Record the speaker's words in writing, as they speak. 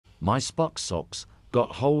My Spock socks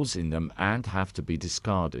got holes in them and have to be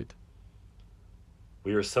discarded.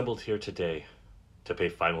 We are assembled here today to pay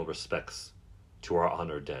final respects to our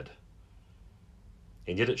honored dead.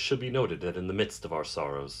 And yet it should be noted that in the midst of our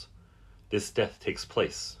sorrows, this death takes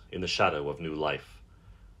place in the shadow of new life,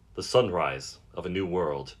 the sunrise of a new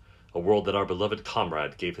world, a world that our beloved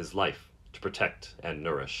comrade gave his life to protect and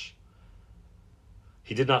nourish.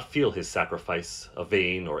 He did not feel his sacrifice a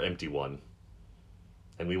vain or empty one,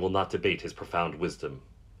 and we will not debate his profound wisdom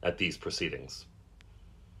at these proceedings.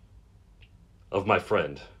 Of my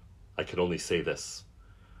friend, I can only say this.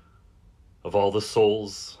 Of all the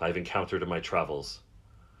souls I've encountered in my travels,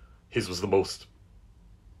 his was the most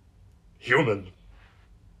human.